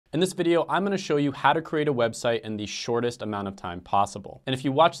In this video, I'm going to show you how to create a website in the shortest amount of time possible. And if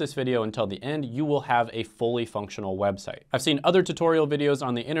you watch this video until the end, you will have a fully functional website. I've seen other tutorial videos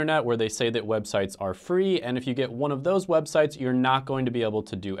on the internet where they say that websites are free, and if you get one of those websites, you're not going to be able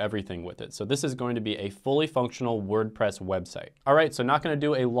to do everything with it. So this is going to be a fully functional WordPress website. All right, so not going to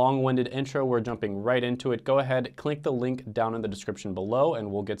do a long-winded intro. We're jumping right into it. Go ahead, click the link down in the description below,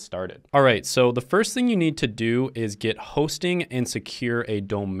 and we'll get started. All right, so the first thing you need to do is get hosting and secure a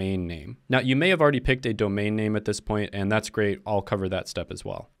domain name. Now, you may have already picked a domain name at this point, and that's great. I'll cover that step as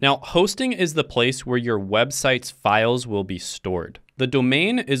well. Now, hosting is the place where your website's files will be stored. The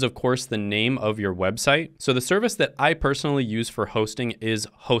domain is, of course, the name of your website. So the service that I personally use for hosting is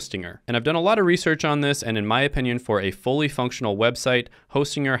Hostinger. And I've done a lot of research on this, and in my opinion, for a fully functional website,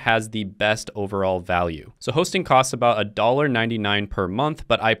 Hostinger has the best overall value. So hosting costs about $1.99 per month,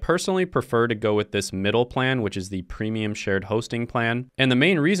 but I personally prefer to go with this middle plan, which is the premium shared hosting plan. And the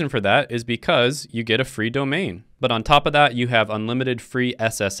main reason for that is because you get a free domain. But on top of that, you have unlimited free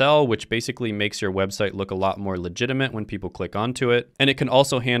SSL, which basically makes your website look a lot more legitimate when people click onto it. And it can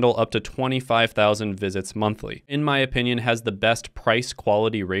also handle up to 25,000 visits monthly. In my opinion, has the best price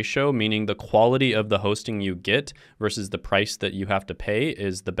quality ratio, meaning the quality of the hosting you get versus the price that you have to pay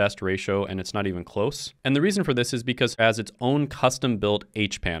is the best ratio, and it's not even close. And the reason for this is because it has its own custom built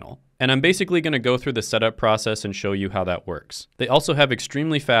H panel. And I'm basically going to go through the setup process and show you how that works. They also have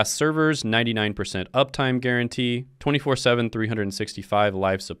extremely fast servers, 99% uptime guarantee, 24/7, 365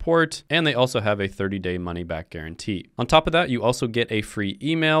 live support, and they also have a 30-day money-back guarantee. On top of that, you also get a free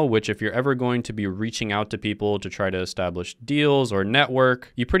email, which if you're ever going to be reaching out to people to try to establish deals or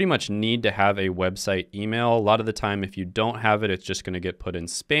network, you pretty much need to have a website email. A lot of the time, if you don't have it, it's just going to get put in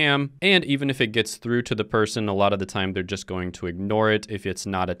spam. And even if it gets through to the person, a lot of the time, they're just going to ignore it if it's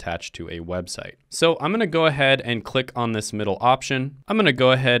not attached to a website. So I'm going to go ahead and click on this middle option. I'm going to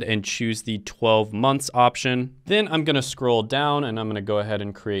go ahead and choose the 12 months option. Then I'm going to scroll down and I'm going to go ahead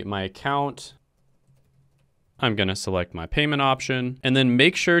and create my account. I'm going to select my payment option and then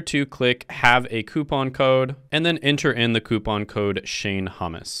make sure to click have a coupon code and then enter in the coupon code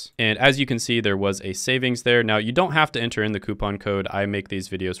SHANEHUMMUS. And as you can see, there was a savings there. Now you don't have to enter in the coupon code. I make these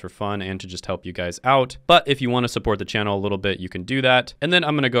videos for fun and to just help you guys out. But if you want to support the channel a little bit, you can do that. And then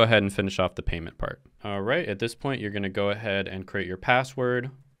I'm going to go ahead and finish off the payment part. All right, at this point, you're going to go ahead and create your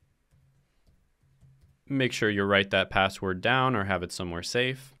password. Make sure you write that password down or have it somewhere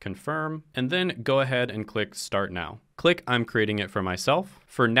safe, confirm, and then go ahead and click Start Now. Click I'm creating it for myself.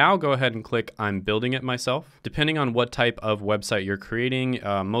 For now, go ahead and click I'm building it myself. Depending on what type of website you're creating,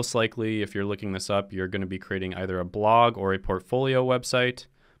 most likely if you're looking this up, you're going to be creating either a blog or a portfolio website.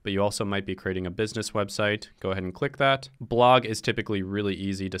 But you also might be creating a business website. Go ahead and click that. Blog is typically really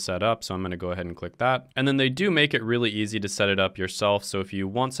easy to set up, so I'm gonna go ahead and click that. And then they do make it really easy to set it up yourself, so if you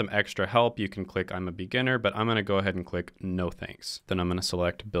want some extra help, you can click I'm a beginner, but I'm gonna go ahead and click no thanks. Then I'm gonna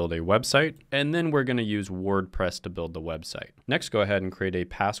select build a website, and then we're gonna use WordPress to build the website. Next, go ahead and create a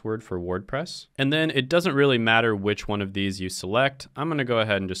password for WordPress. And then it doesn't really matter which one of these you select. I'm gonna go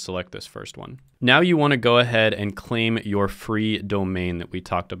ahead and just select this first one. Now you wanna go ahead and claim your free domain that we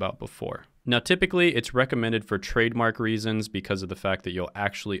talked about before. Now, typically it's recommended for trademark reasons because of the fact that you'll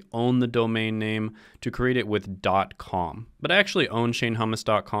actually own the domain name to create it with .com. But I actually own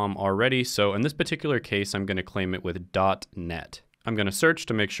SHANEHUMMUS.com already, so in this particular case, I'm gonna claim it with .net. I'm gonna search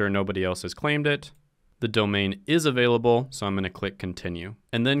to make sure nobody else has claimed it. The domain is available, so I'm gonna click continue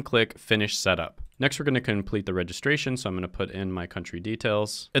and then click finish setup. Next, we're going to complete the registration, so I'm going to put in my country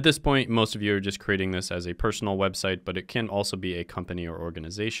details. At this point, most of you are just creating this as a personal website, but it can also be a company or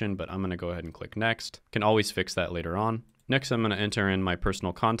organization, but I'm going to go ahead and click next. Can always fix that later on. Next, I'm going to enter in my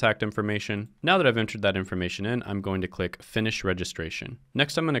personal contact information. Now that I've entered that information in, I'm going to click Finish Registration.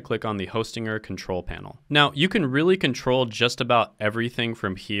 Next, I'm going to click on the Hostinger control panel. Now, you can really control just about everything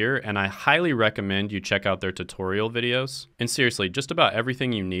from here, and I highly recommend you check out their tutorial videos. And seriously, just about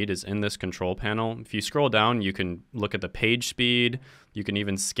everything you need is in this control panel. If you scroll down, you can look at the page speed. You can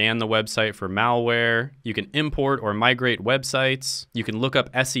even scan the website for malware. You can import or migrate websites. You can look up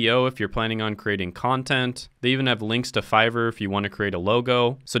SEO if you're planning on creating content. They even have links to Fiverr if you want to create a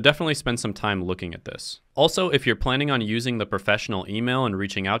logo. So definitely spend some time looking at this. Also, if you're planning on using the professional email and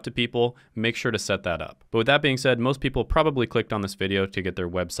reaching out to people, make sure to set that up. But with that being said, most people probably clicked on this video to get their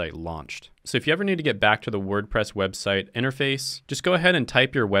website launched. So if you ever need to get back to the WordPress website interface, just go ahead and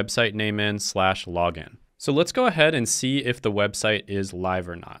type your website name in /login. So let's go ahead and see if the website is live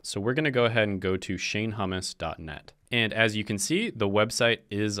or not. So we're gonna go ahead and go to shanehummus.net. And as you can see, the website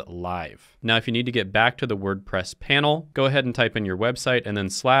is live. Now, if you need to get back to the WordPress panel, go ahead and type in your website and then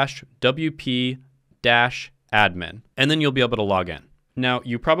 /wp-admin, and then you'll be able to log in. Now,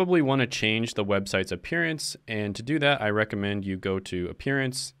 you probably want to change the website's appearance, and to do that, I recommend you go to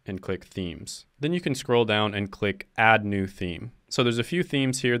Appearance and click Themes. Then you can scroll down and click Add New Theme. So there's a few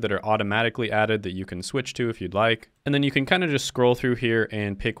themes here that are automatically added that you can switch to if you'd like. And then you can kind of just scroll through here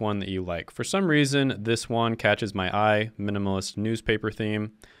and pick one that you like. For some reason, this one catches my eye, Minimalist Newspaper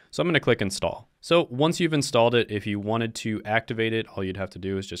Theme. So I'm going to click Install. So once you've installed it, if you wanted to activate it, all you'd have to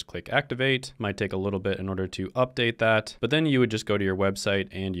do is just click Activate. Might take a little bit in order to update that, but then you would just go to your website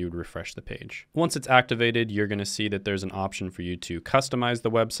and you would refresh the page. Once it's activated, you're going to see that there's an option for you to customize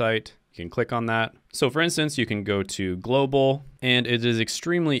the website. You can click on that. So for instance, you can go to Global, and it is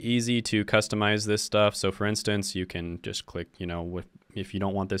extremely easy to customize this stuff. So for instance, you can just click, if you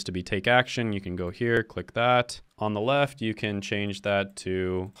don't want this to be Take Action, you can go here, click that. On the left, you can change that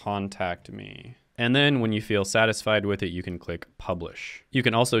to Contact Me. And then when you feel satisfied with it, you can click Publish. You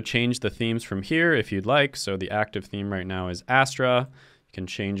can also change the themes from here if you'd like. So the active theme right now is Astra. You can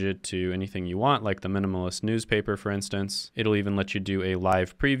change it to anything you want, like the Minimalist Newspaper, for instance. It'll even let you do a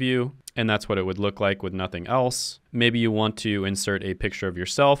live preview, and that's what it would look like with nothing else. Maybe you want to insert a picture of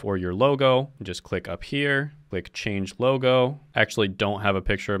yourself or your logo. Just click up here, click Change Logo. I actually don't have a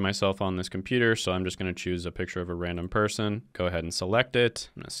picture of myself on this computer, so I'm just gonna choose a picture of a random person. Go ahead and select it.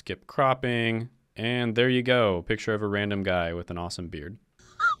 I'm gonna skip cropping, and there you go, picture of a random guy with an awesome beard.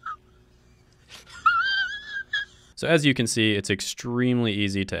 So as you can see, it's extremely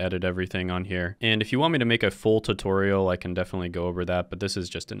easy to edit everything on here. And if you want me to make a full tutorial, I can definitely go over that, but this is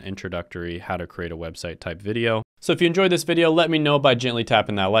just an introductory how to create a website type video. So if you enjoyed this video, let me know by gently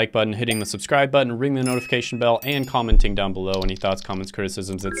tapping that like button, hitting the subscribe button, ring the notification bell, and commenting down below any thoughts, comments,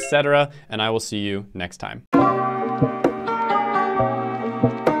 criticisms, etc. And I will see you next time.